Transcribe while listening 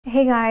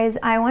Hey guys,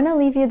 I want to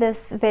leave you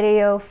this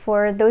video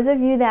for those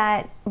of you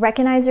that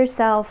recognize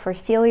yourself or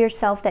feel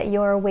yourself that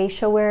you're way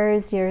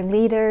showers, you're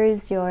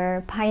leaders,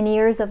 you're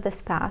pioneers of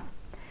this path,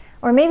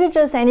 or maybe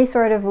just any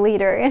sort of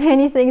leader in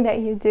anything that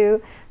you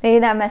do. Maybe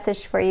that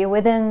message for you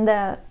within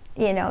the,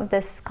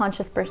 this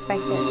conscious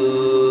perspective.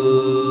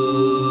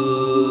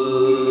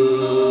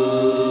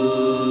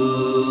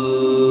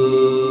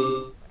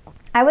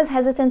 I was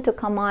hesitant to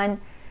come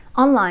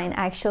online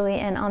actually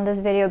and on this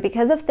video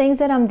because of things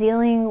that I'm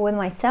dealing with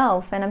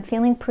myself, and I'm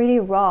feeling pretty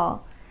raw.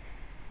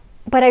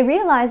 But I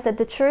realized that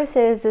the truth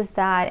is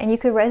that, and you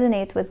could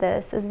resonate with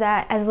this, is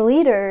that as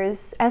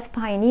leaders, as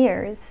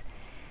pioneers,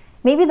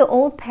 maybe the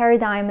old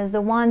paradigm is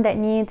the one that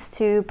needs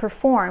to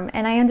perform.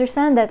 And I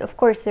understand that, of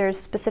course, there's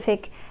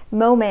specific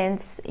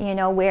moments,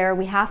 where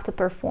we have to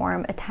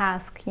perform a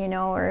task,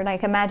 or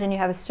like imagine you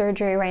have a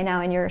surgery right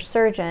now and you're a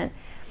surgeon.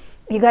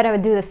 You got to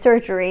do the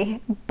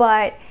surgery.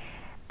 But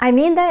I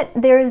mean that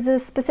there is a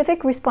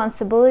specific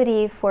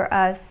responsibility for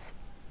us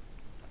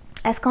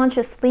as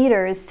conscious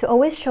leaders to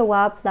always show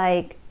up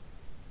like,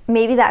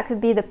 maybe that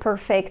could be the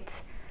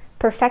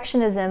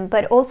perfectionism,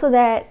 but also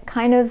that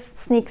kind of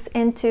sneaks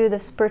into the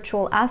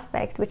spiritual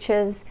aspect, which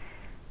is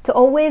to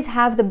always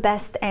have the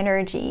best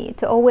energy,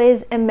 to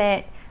always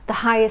emit the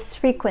highest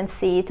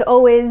frequency, to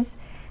always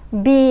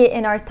be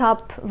in our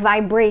top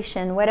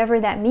vibration, whatever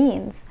that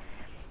means.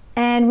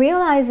 And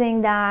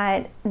realizing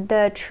that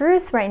the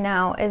truth right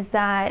now is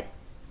that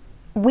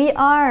we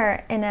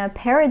are in a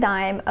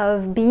paradigm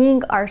of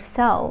being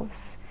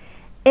ourselves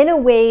in a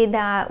way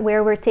that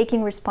where we're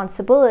taking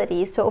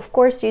responsibility. So of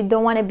course you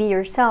don't want to be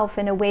yourself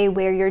in a way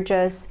where you're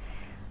just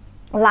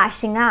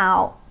lashing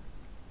out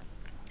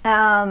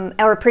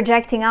or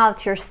projecting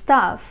out your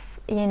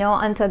stuff,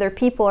 onto other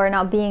people, or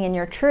not being in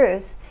your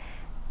truth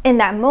in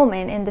that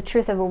moment, in the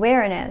truth of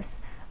awareness.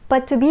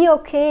 But to be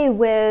okay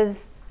with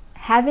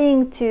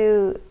having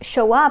to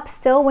show up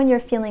still when you're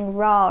feeling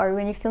raw, or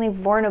when you're feeling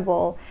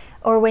vulnerable,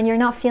 or when you're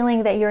not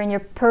feeling that you're in your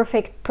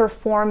perfect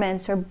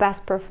performance or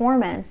best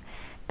performance.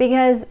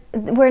 Because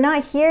we're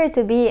not here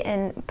to be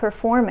in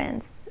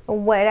performance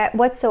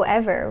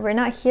whatsoever. We're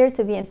not here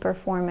to be in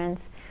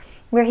performance.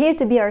 We're here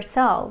to be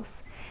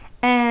ourselves.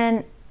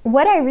 And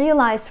what I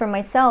realized for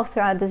myself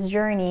throughout this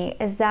journey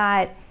is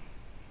that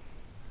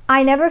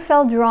I never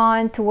felt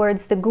drawn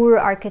towards the guru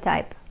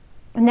archetype.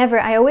 Never.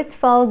 I always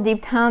felt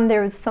deep down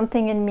there was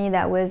something in me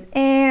that was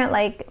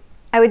like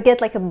I would get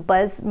like a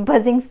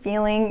buzzing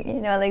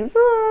feeling, like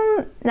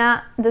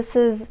nah, this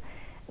is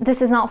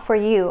not for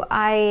you.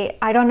 I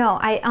don't know.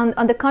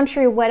 On the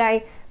contrary, what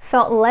I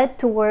felt led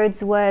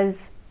towards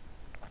was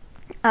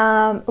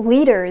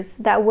leaders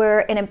that were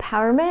in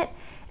empowerment,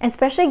 and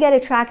especially get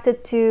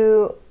attracted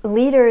to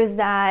leaders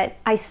that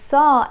I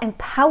saw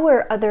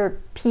empower other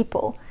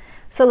people.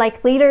 So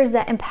like leaders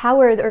that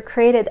empowered or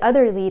created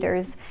other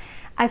leaders.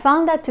 I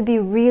found that to be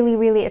really,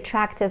 really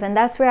attractive, and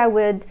that's where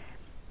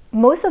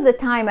most of the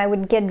time I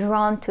would get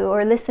drawn to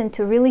or listen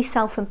to really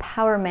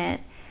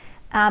self-empowerment.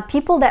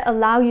 People that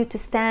allow you to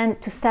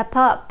step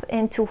up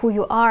into who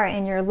you are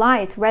in your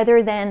light,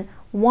 rather than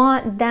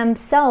want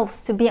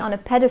themselves to be on a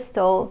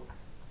pedestal,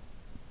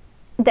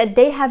 that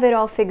they have it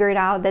all figured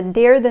out, that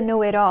they're the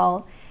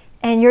know-it-all,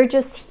 and you're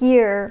just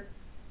here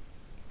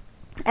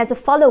as a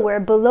follower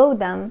below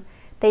them,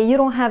 that you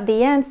don't have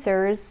the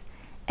answers,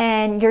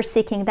 and you're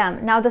seeking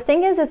them. Now the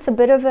thing is, it's a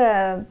bit of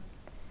a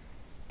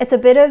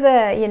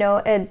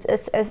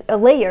a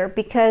layer,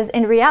 because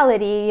in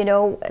reality,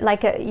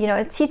 like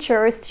a teacher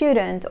or a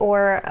student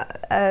or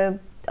a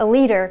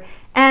leader,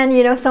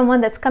 and someone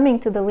that's coming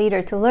to the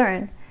leader to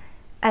learn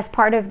as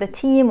part of the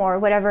team or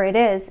whatever it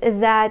is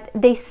that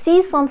they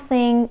see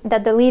something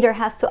that the leader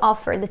has to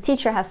offer, the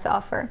teacher has to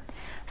offer.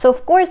 So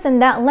of course, in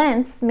that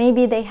lens,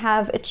 maybe they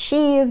have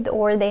achieved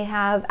or they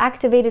have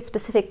activated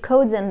specific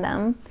codes in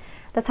them.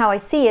 That's how I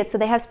see it. So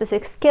they have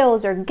specific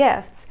skills or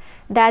gifts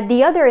that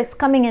the other is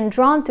coming and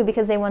drawn to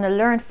because they want to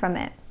learn from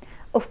it.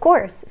 Of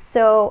course.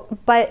 So,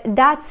 but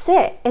that's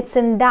it. It's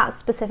in that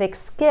specific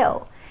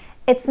skill.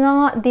 It's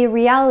not the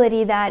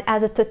reality that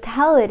as a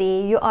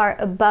totality, you are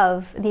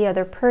above the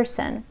other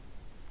person.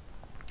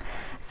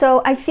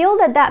 So I feel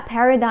that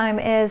paradigm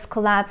is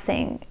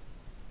collapsing.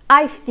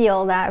 I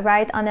feel that,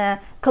 right, on a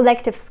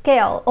collective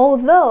scale.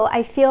 Although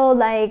I feel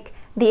like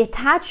the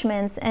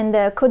attachments and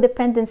the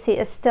codependency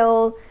is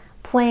still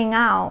playing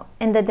out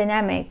in the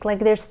dynamic. Like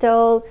there's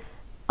still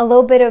a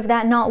little bit of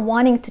that not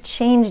wanting to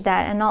change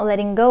that and not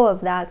letting go of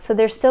that. So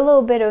there's still a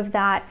little bit of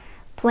that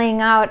playing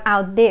out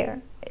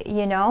there,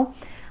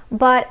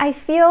 But I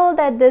feel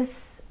that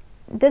this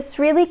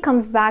really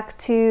comes back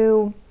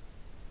to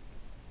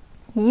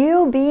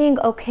you being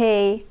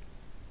okay.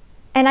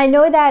 And I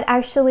know that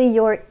actually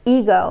your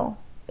ego,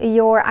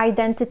 your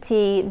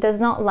identity does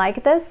not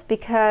like this,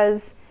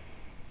 because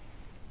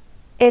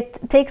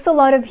it takes a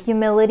lot of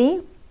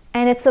humility.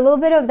 And it's a little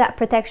bit of that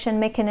protection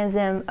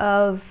mechanism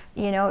of,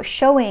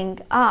 showing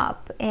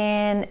up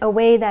in a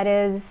way that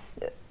is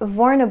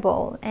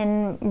vulnerable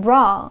and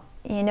raw,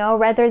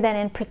 rather than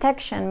in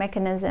protection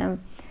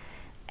mechanism.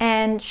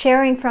 and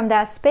sharing from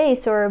that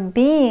space or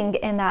being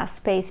in that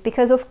space.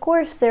 Because of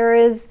course there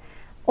is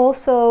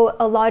also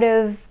a lot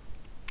of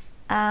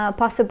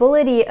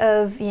possibility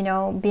of, you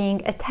know,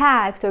 being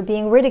attacked or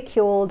being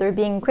ridiculed or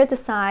being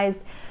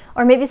criticized,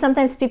 or maybe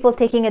sometimes people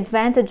taking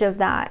advantage of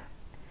that.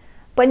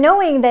 But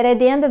knowing that at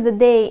the end of the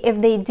day,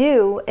 if they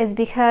do, is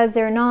because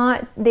they're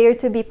not there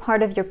to be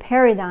part of your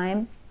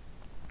paradigm.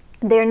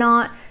 They're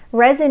not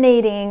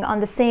resonating on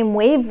the same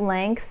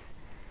wavelength.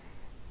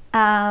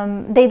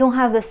 They don't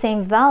have the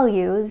same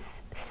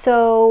values.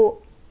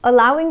 So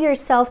allowing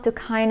yourself to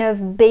kind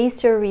of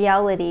base your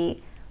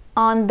reality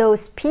on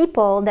those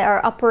people that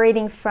are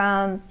operating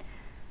from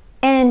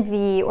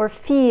envy or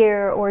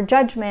fear or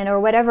judgment or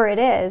whatever it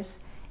is,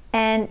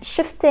 and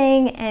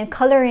shifting and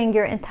coloring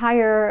your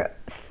entire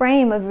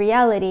frame of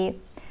reality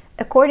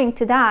according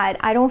to that,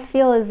 I don't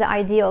feel is the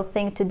ideal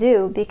thing to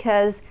do,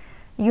 because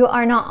you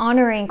are not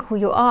honoring who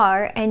you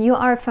are, and you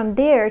are from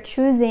there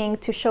choosing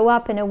to show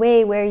up in a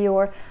way where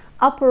you're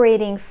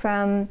operating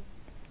from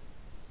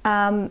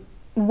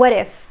what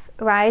if,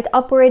 right?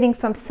 Operating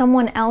from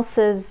someone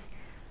else's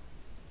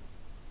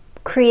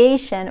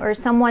creation or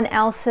someone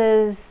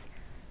else's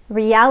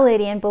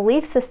reality and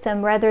belief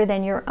system rather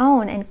than your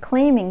own, and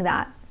claiming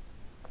that.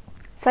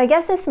 So I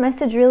guess this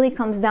message really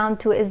comes down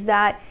to is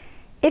that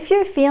if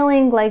you're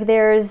feeling like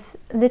there's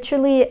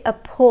literally a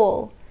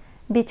pull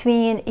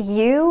between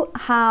you,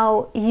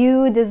 how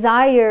you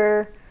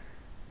desire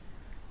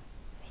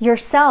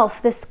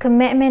yourself, this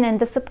commitment and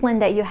discipline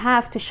that you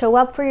have to show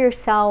up for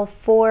yourself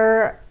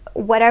for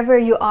whatever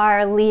you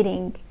are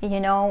leading, you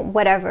know,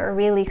 whatever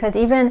really, because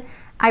even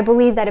I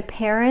believe that a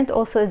parent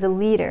also is a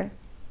leader.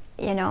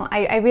 You know,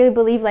 I really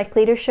believe like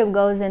leadership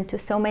goes into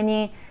so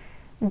many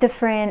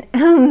different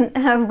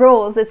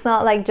roles. It's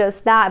not like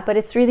just that, but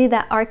it's really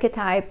that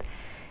archetype,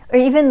 or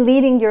even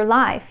leading your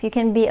life. You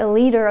can be a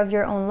leader of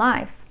your own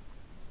life.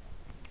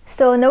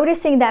 So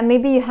noticing that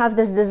maybe you have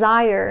this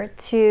desire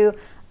to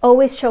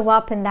always show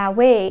up in that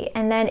way,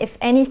 and then if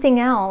anything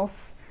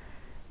else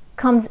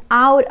comes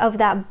out of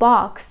that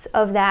box,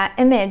 of that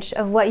image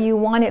of what you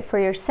wanted for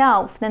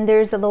yourself, then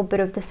there's a little bit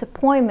of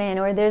disappointment,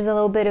 or there's a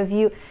little bit of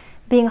you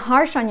being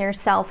harsh on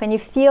yourself, and you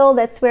feel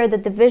that's where the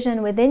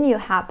division within you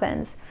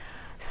happens.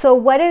 So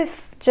what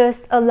if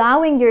just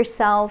allowing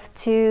yourself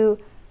to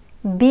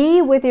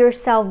be with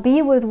yourself,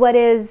 be with what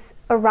is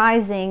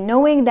arising,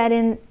 knowing that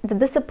in the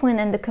discipline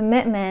and the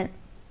commitment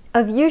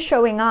of you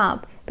showing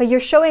up, but you're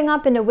showing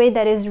up in a way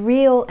that is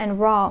real and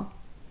raw.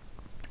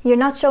 You're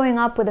not showing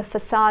up with a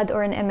facade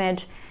or an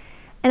image.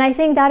 And I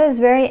think that is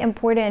very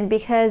important,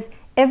 because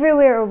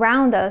everywhere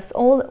around us,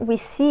 all we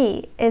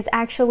see is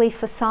actually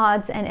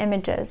facades and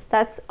images.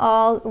 That's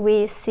all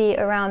we see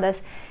around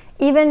us.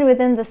 Even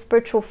within the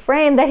spiritual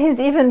frame, that is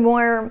even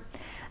more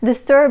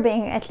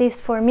disturbing, at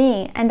least for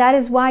me. And that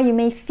is why you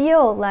may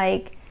feel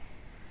like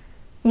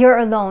you're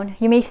alone.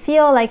 You may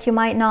feel like you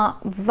might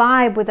not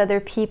vibe with other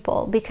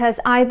people, because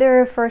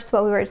either, first,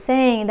 what we were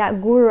saying,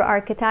 that guru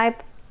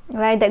archetype,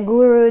 right? That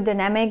guru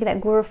dynamic,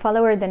 that guru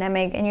follower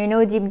dynamic, and you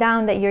know deep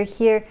down that you're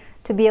here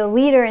to be a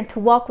leader and to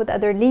walk with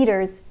other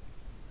leaders.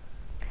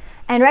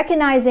 And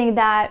recognizing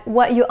that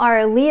what you are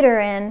a leader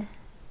in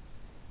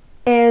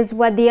is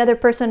what the other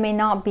person may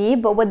not be,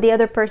 but what the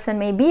other person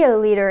may be a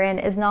leader in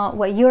is not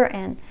what you're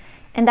in.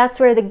 And that's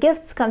where the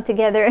gifts come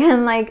together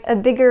and like a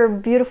bigger,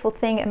 beautiful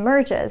thing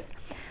emerges.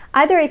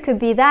 Either it could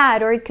be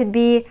that, or it could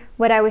be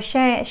what I was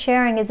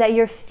sharing is that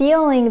you're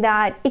feeling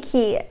that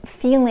icky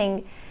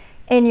feeling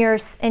in your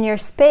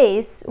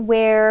space,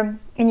 where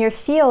in your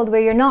field, where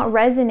you're not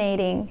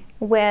resonating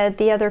with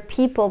the other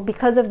people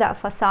because of that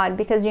facade,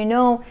 because you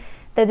know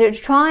that they're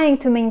trying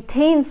to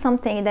maintain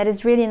something that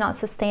is really not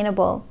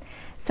sustainable.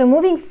 So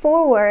moving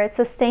forward,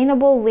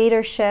 sustainable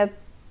leadership,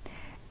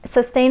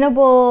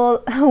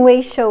 sustainable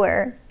way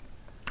shower,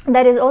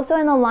 that is also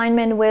in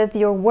alignment with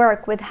your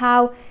work, with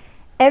how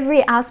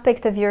every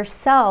aspect of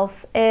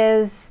yourself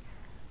is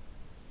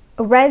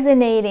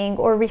resonating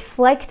or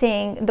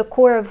reflecting the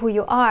core of who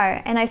you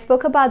are. And I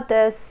spoke about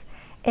this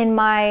in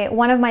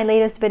one of my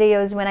latest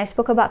videos, when I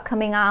spoke about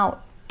coming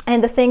out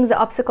and the things, the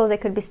obstacles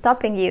that could be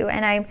stopping you.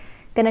 And I'm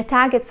gonna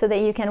tag it so that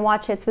you can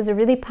watch it. It was a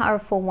really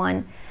powerful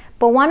one.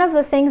 But one of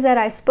the things that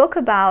I spoke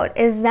about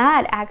is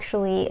that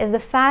actually is the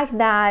fact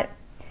that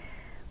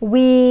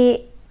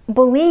we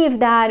believe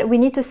that we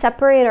need to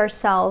separate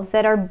ourselves,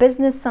 that our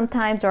business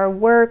sometimes, our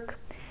work,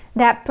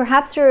 that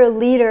perhaps you're a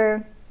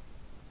leader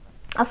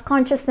of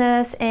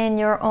consciousness in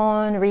your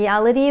own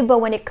reality, but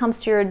when it comes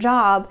to your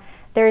job,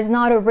 there's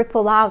not a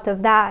ripple out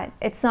of that.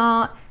 It's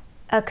not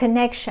a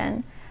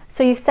connection.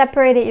 So you've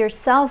separated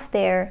yourself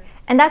there.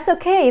 And that's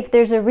okay if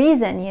there's a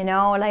reason, you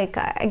know, like,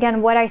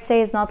 again, what I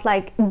say is not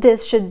like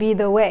this should be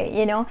the way,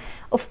 you know,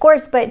 of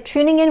course, but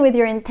tuning in with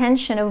your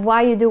intention of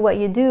why you do what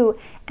you do.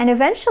 And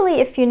eventually,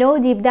 if you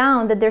know deep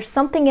down that there's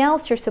something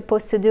else you're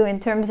supposed to do in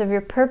terms of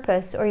your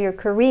purpose or your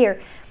career,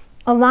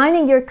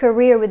 aligning your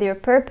career with your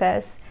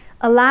purpose,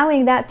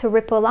 allowing that to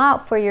ripple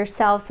out for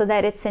yourself so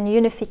that it's in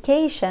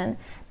unification,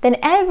 then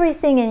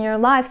everything in your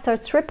life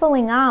starts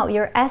rippling out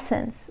your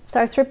essence,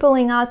 starts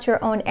rippling out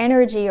your own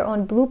energy, your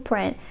own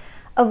blueprint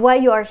of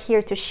what you are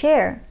here to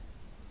share.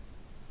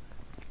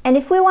 And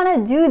if we want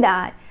to do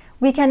that,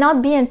 we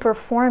cannot be in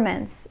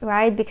performance,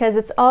 right? Because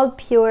it's all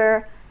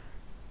pure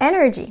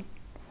energy.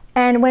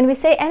 And when we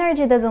say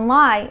energy doesn't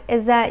lie,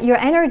 is that your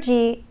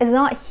energy is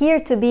not here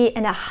to be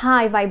in a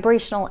high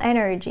vibrational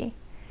energy.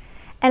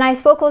 And I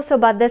spoke also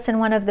about this in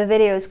one of the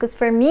videos, because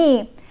for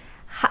me,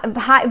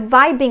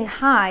 vibing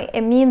high,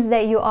 it means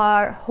that you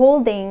are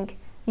holding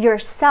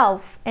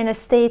yourself in a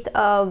state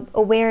of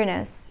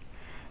awareness.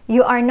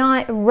 You are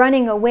not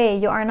running away,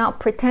 you are not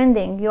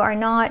pretending, you are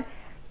not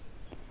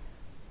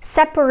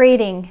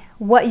separating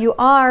what you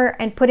are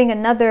and putting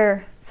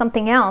another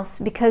something else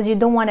because you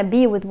don't want to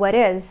be with what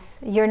is.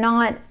 You're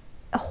not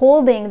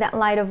holding that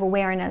light of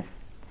awareness.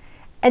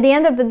 At the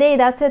end of the day,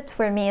 that's it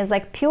for me. It's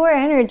like pure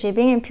energy.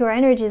 Being in pure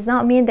energy does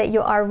not mean that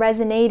you are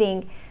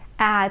resonating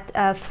at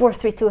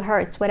 432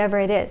 hertz, whatever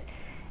it is.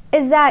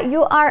 Is that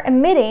you are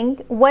emitting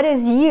what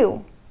is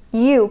you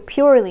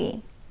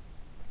purely.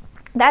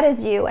 That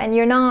is you, and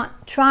you're not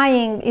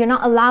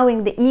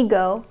allowing the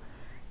ego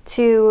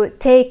to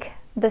take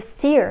the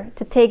steer,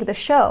 to take the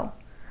show,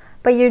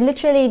 but you're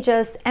literally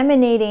just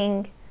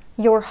emanating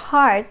your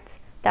heart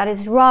that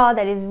is raw,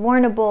 that is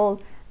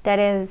vulnerable, that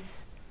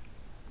is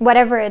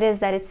whatever it is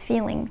that it's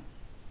feeling.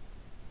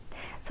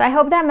 So I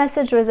hope that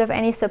message was of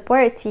any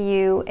support to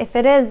you. If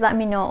it is, let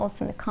me know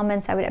also in the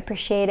comments. I would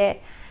appreciate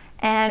it.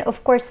 And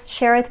of course,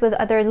 share it with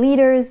other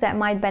leaders that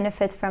might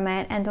benefit from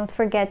it. And don't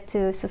forget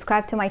to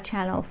subscribe to my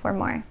channel for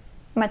more.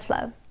 Much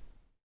love.